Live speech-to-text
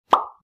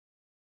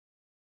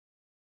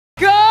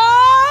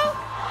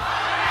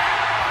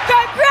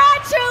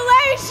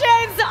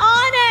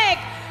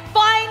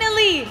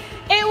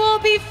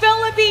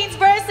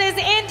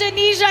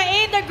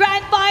Asia in the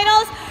grand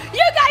finals.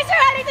 You guys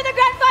are heading to the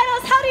grand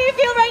finals. How do you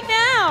feel right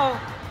now?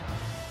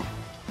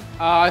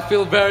 I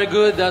feel very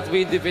good that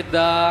we defeat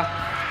the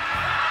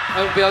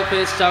MPL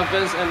Pace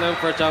champions and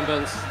M4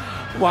 champions.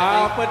 វ៉ា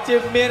វពិតជា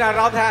មានអា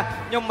រម្មណ៍ថា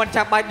ខ្ញុំមិន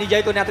ចាំបាច់និយា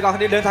យទៅអ្នកទាំងអស់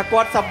គ្នាដឹងថា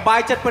គាត់សប្បាយ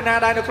ចិត្តប៉ុណ្ណា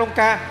ដែរនៅក្នុង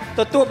ការ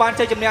ទទួលបាន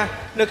ជ័យជំនះ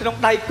នៅក្នុង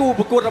ដៃគូ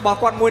ប្រកួតរបស់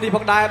គាត់មួយនេះផ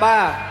ងដែរបា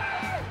ទ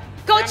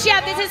Coach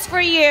Yab, this is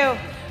for you.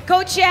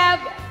 Coach Yab,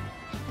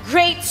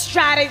 great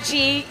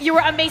strategy. You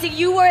were amazing.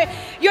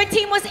 Your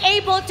team was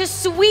able to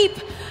sweep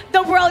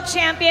the world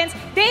champions.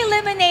 They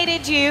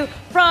eliminated you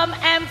from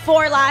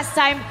M4 last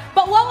time.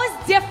 But what was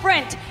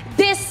different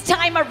this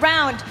time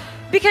around?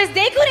 Because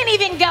they couldn't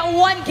even get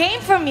one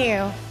game from you.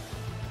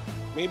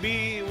 Maybe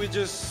we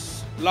just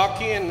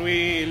lucky and we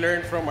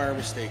learn from our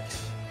mistakes.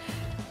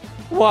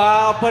 វ៉ា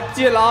វពិត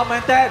ជាល្អមែ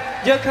នតើ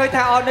យើងឃើញ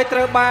ថាអត់នេះត្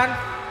រូវបាន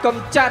កំ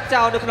ចាត់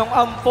ចោលនៅក្នុង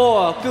M4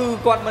 គឺ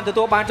គាត់មិនទ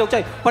ទួលបានជោគជ័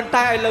យប៉ុន្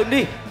តែឥឡូវ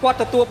នេះគាត់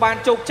ទទួលបាន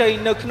ជោគជ័យ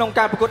នៅក្នុង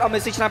ការប្រកួត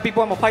MSC ឆ្នាំ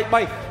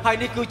 2023 ហើយ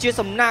នេះគឺជា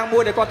សំណាងមួ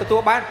យដែលគាត់ទទួ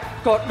លបាន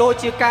ក៏ដូច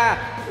ជាការ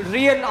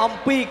រៀនអំ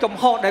ពីកំ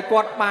ហុសដែល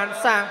គាត់បាន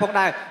សាងផង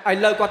ដែរឥ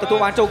ឡូវគាត់ទទួល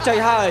បានជោគជ័យ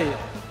ហើយ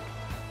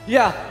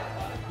Yeah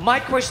my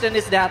question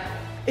is that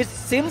it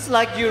seems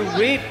like you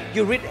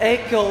read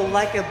Echo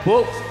like a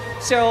book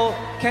so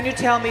can you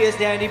tell me is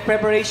there any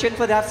preparation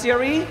for that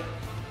series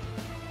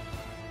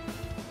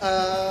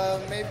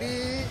maybe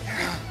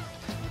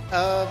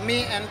me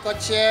and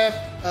Coach Chef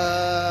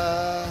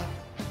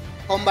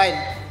combine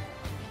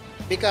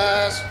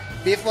because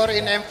before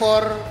in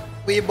M4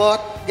 we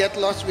both get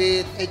lost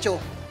with Echo,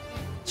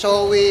 so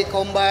we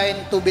combine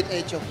to beat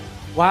Echo.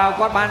 វ៉ាវ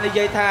គាត់បាននិ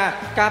យាយថា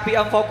ការពី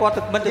M4 គាត់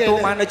មិនទទួល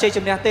បាននៅជ័យ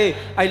ជំនះទេឥ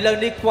ឡូវ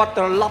នេះគាត់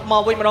ត្រឡប់ម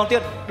កវិញម្ដងទៀ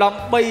តដើ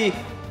ម្បី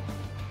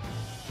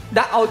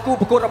ដាក់ឲ្យគូ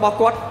ប្រកួតរបស់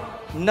គាត់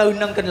នៅ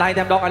នឹងកន្លែង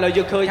តែម្ដងឥឡូវ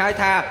យើងឃើញហើយ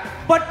ថា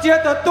ពិតជា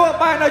ទទួល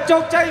បាននៅជោ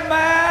គជ័យ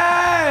មែ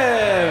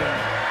ន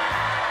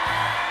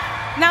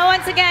Now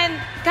once again,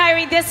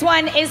 Kyrie, this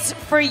one is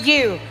for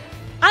you.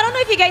 I don't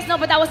know if you guys know,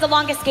 but that was the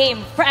longest game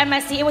for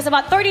MSC. It was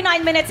about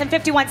 39 minutes and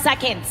 51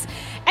 seconds.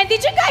 And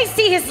did you guys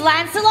see his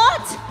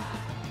Lancelot?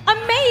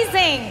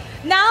 Amazing!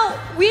 Now,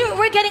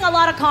 we're getting a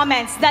lot of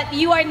comments that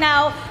you are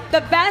now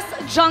the best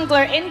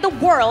jungler in the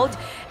world,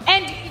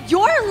 and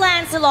your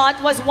Lancelot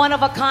was one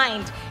of a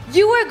kind.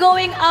 You were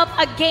going up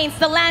against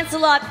the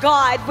Lancelot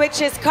god, which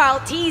is Carl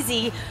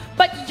Teasy,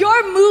 but your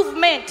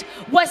movement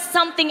was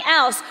something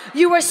else.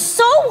 You were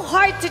so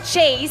hard to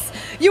chase.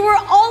 You were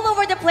all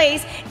over the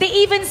place. They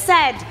even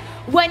said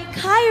when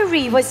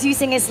Kyrie was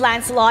using his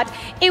Lancelot,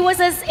 it was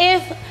as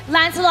if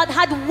Lancelot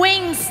had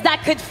wings that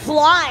could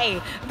fly.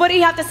 What do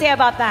you have to say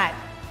about that?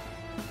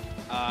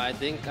 I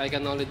think I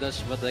can only dash,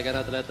 but I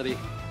cannot retreat.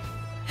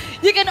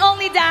 You can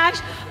only dash,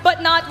 but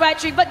not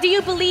retreat. But do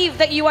you believe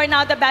that you are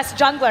now the best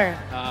jungler?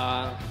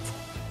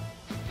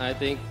 I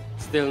think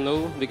still no,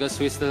 because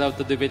we still have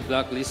to defeat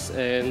Blacklist,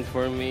 and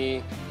for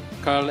me,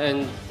 Carl and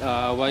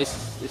Wise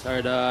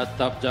are the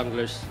top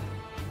junglers.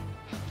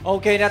 អូ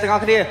ខេអ្នកទាំងអ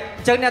ស់គ្នាអ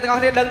ញ្ចឹងអ្នកទាំងអ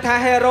ស់គ្នាដឹងថា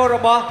hero រ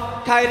បស់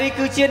Kyrie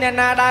គឺជាអ្នក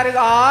ណាដែរឬ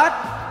អត់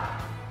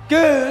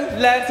គឺ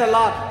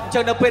Lancelot អញ្ចឹ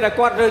ងនៅពេលដែល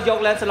គាត់រើសយក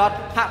Lancelot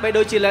ហាក់បី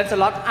ដូចជា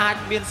Lancelot អាច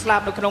មានស្លា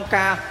ប់នៅក្នុង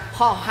ការ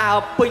ហោះហើរ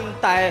ពេញ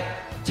តែ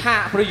ឆា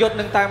កប្រយុទ្ធ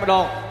នឹងតែម្ដ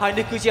ងហើយ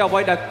នេះគឺជាអ្វី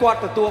ដែលគាត់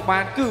ទទួលបា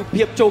នគឺ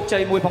ភាពជោគជ័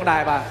យមួយផងដែ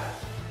របាទ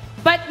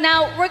But now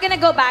we're going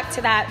to go back to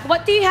that.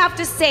 What do you have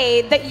to say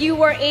that you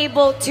were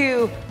able to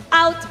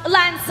out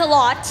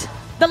Lancelot,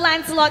 the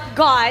Lancelot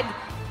god?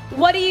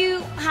 What do you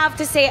have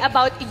to say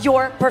about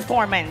your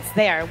performance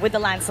there with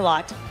the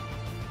Lancelot?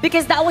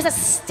 Because that was a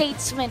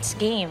statement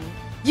game,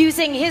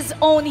 using his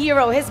own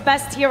hero, his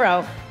best hero,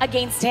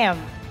 against him.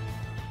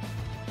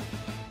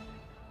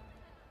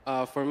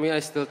 For me,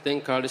 I still think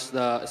Carl is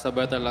a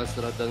better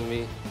Lancelot than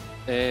me,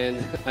 and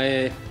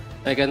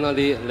I can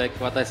only, like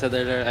what I said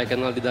earlier, I can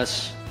only dash,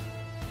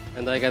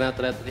 and I cannot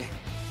retreat.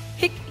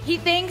 He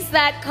thinks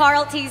that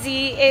Carl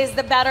Teasy is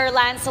the better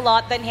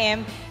Lancelot than him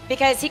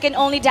because he can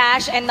only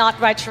dash and not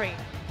retreat.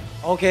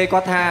 អូខេគា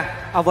ត់ថា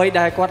អ្វី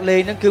ដែលគាត់លេ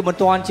ងហ្នឹងគឺមិន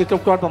ទាន់ជាគ្រ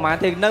ប់គ្រាន់ប្រហែល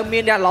ទេនៅមា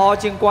នអ្នកល្អ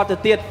ជាងគាត់ទៅ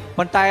ទៀត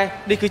ប៉ុន្តែ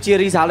នេះគឺជា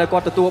result ដែលគា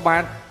ត់ទទួលបា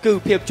នគឺ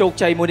ភាពជោគ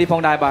ជ័យមួយនេះផ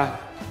ងដែរបាទ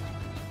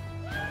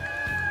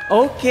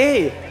Okay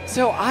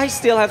so I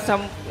still have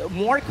some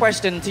more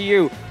question to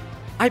you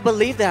I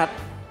believe that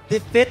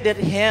defeated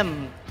him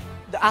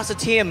as a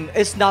team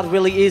is not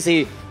really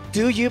easy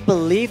do you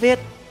believe it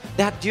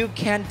that you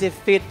can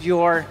defeat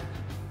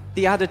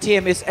the other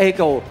team is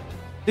Echo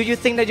do you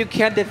think that you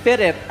can defeat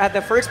it at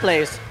the first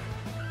place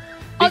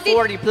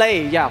before they play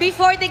yeah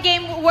before the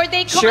game were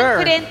they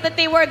confident that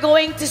they were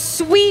going to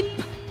sweep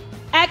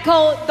Echo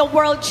the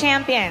world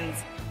champions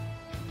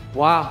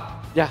wow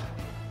yeah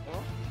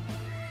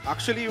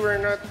Actually,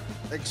 we're not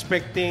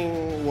expecting.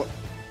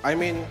 I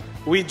mean,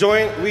 we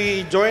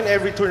join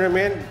every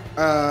tournament,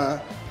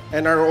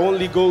 and our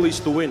only goal is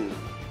to win.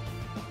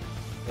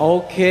 អូ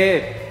ខេ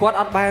គាត់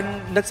អត់បាន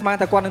នឹកស្មាន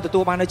ថាគាត់នឹងទទួ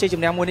លបាននៅជ័យ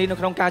ជំនះមួយនេះនៅ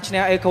ក្នុងការឈ្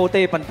នះ Echo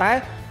ទេប៉ុន្តែ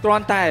គ្រា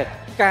ន់តែ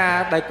ការ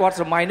ដែលគាត់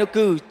ស្រមៃនោះ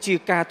គឺជា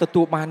ការទ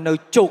ទួលបាននៅ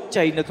ជោគ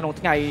ជ័យនៅក្នុង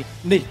ថ្ងៃ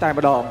នេះតែ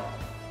ម្ដង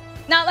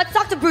Now let's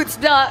talk to Boots,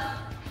 the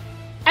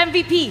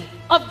MVP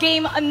of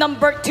game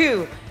number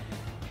 2.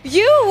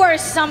 You were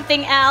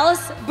something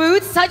else,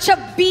 Boots, such a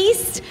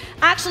beast.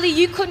 Actually,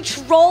 you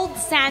controlled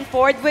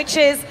Sanford, which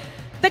is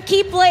the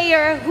key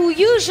player who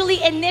usually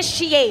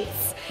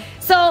initiates.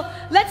 So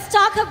let's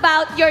talk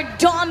about your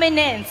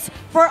dominance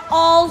for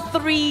all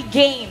 3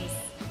 games.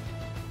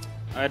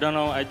 I don't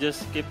know, I just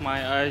keep my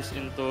eyes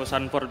into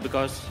Sanford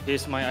because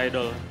he's my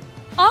idol.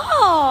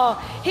 Oh,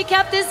 he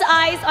kept his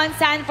eyes on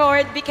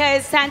Sanford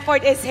because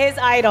Sanford is his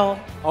idol.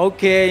 អូ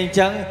ខេអញ្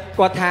ចឹង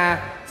គាត់ថា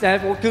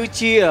Sanford គឺ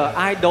ជា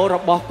idol រ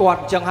បស់គាត់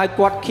អញ្ចឹងហើយ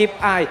គាត់ keep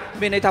eye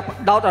មានន័យថា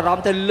ដោតអារម្ម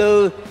ណ៍ទៅលើ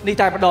នេះ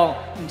តែម្ដង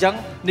អញ្ចឹង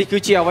នេះគឺ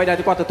ជាអ្វីដែល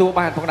គាត់ទទួល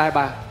បានផងដែរ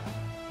បាទ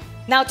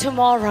Now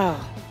tomorrow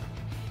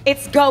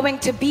it's going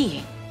to be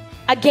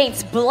against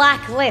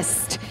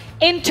Blacklist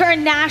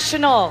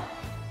International.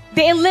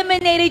 They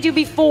eliminated you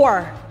before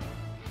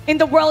in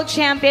the world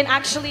champion,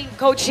 actually,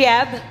 Coach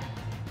Yeb.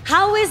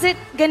 How is it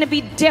going to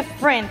be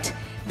different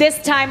this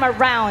time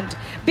around?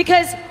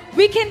 Because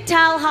we can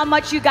tell how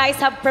much you guys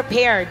have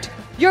prepared.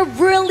 You're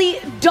really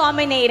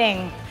dominating.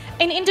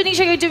 In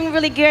Indonesia, you're doing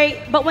really great,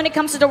 but when it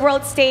comes to the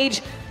world stage,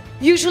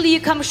 usually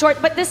you come short.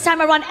 But this time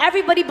around,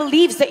 everybody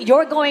believes that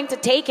you're going to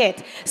take it.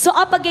 So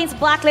up against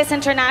Blacklist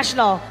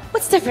International,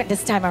 what's different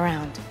this time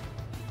around?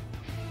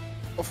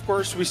 Of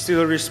course, we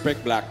still respect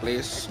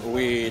Blacklist.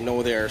 We know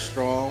they are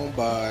strong,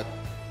 but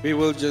we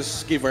will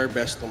just give our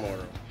best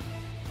tomorrow.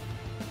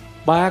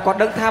 បាទគាត់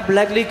ដឹងថា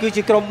Blacklist គឺ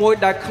ជាក្រុមមួយ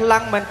ដែលខ្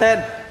លាំងមែនទែន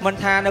មិន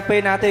ថានៅពេល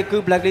ណាទេគឺ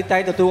Blacklist តែ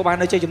ទទួលបាន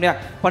នៅជ័យជំនះ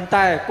ប៉ុន្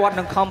តែគាត់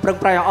នឹងខំប្រឹង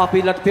ប្រែងអស់ពី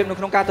លទ្ធភាពនៅ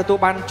ក្នុងការទទួល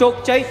បានជោគ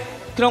ជ័យ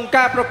ក្នុង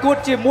ការប្រកួត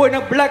ជាមួយនឹ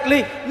ង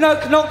Blacklist នៅ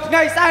ក្នុងថ្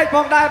ងៃស្អែកផ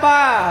ងដែរ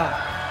បាទ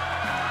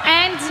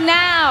And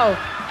now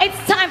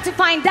it's time to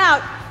find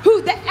out who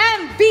the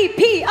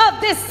MVP of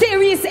this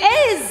series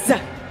is.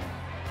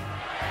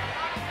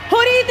 Who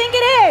do you think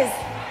it is?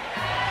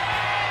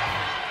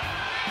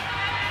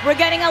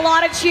 We're getting a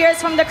lot of cheers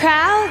from the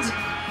crowd.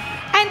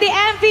 And the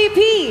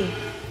MVP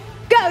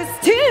goes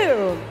to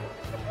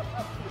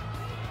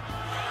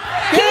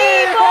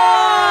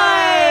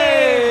Keyboy!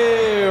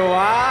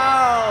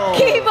 Wow!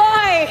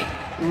 Keyboy!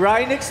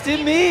 Right next to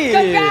me!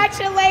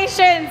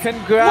 Congratulations!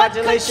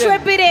 Congratulations!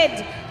 What contributed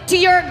to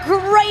your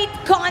great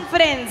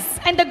confidence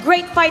and the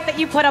great fight that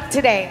you put up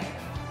today?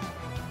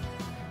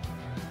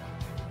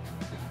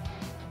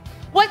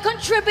 What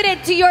contributed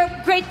to your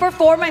great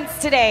performance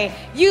today,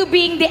 you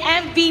being the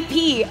MVP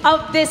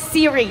of this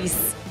series?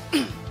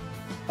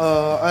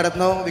 I don't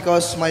know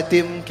because my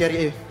team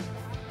carry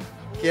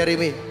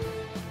me.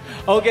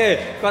 អូខេ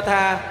គាត់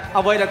ថា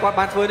អ្វីដែលគាត់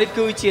បានធ្វើនេះ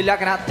គឺជាល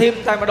ក្ខណៈ team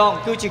តែម្ដង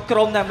គឺជាក្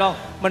រុមតែម្ដង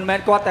មិនមែន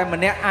គាត់តែ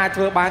ម្នាក់អាច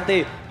ធ្វើបានទេ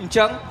អញ្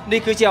ចឹងនេះ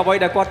គឺជាអ្វី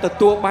ដែលគាត់ទ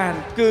ទួលបាន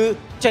គឺ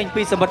ចេញ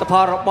ពីសមិទ្ធផ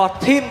លរបស់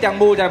team ទាំង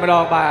មូលតែម្ដ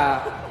ងបាទ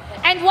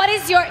And what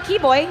is your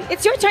Keyboy?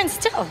 It's your turn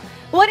still.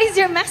 What is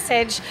your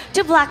message to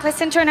Blacklist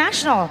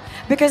International?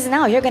 Because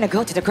now you're going to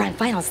go to the grand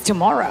finals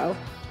tomorrow.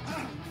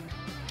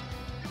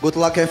 Good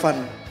luck, have fun.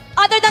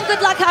 Other than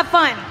good luck, have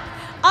fun.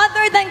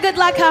 Other than good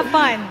luck, have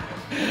fun.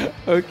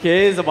 អូខេ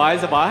សប្បាយ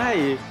សប្បាយ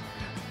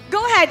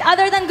Go ahead.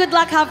 Other than good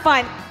luck, have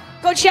fun.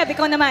 Coach Yeb,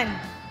 ikaw naman.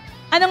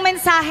 Anong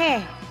mensahe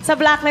sa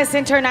Blacklist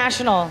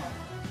International?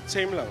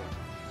 Same lang.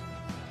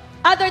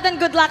 Other than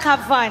good luck,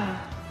 have fun.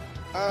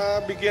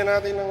 Bigyan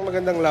natin ng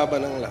magandang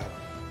laban ng lahat.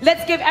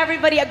 Let's give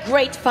everybody a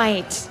great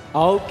fight.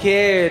 អូ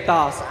ខេ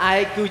តោះស្អែ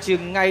កគឺជា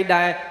ថ្ងៃ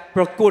ដែល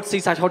ប្រកួតស៊ី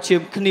សាច់ហត់ឈា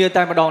មគ្នា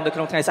តែម្ដងនៅក្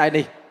នុងថ្ងៃស្អែក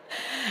នេះ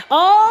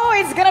Oh,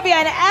 it's going to be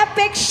an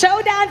epic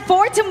showdown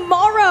for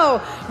tomorrow.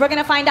 We're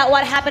going to find out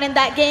what happened in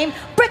that game,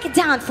 break it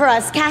down for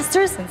us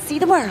casters, and see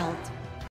the world.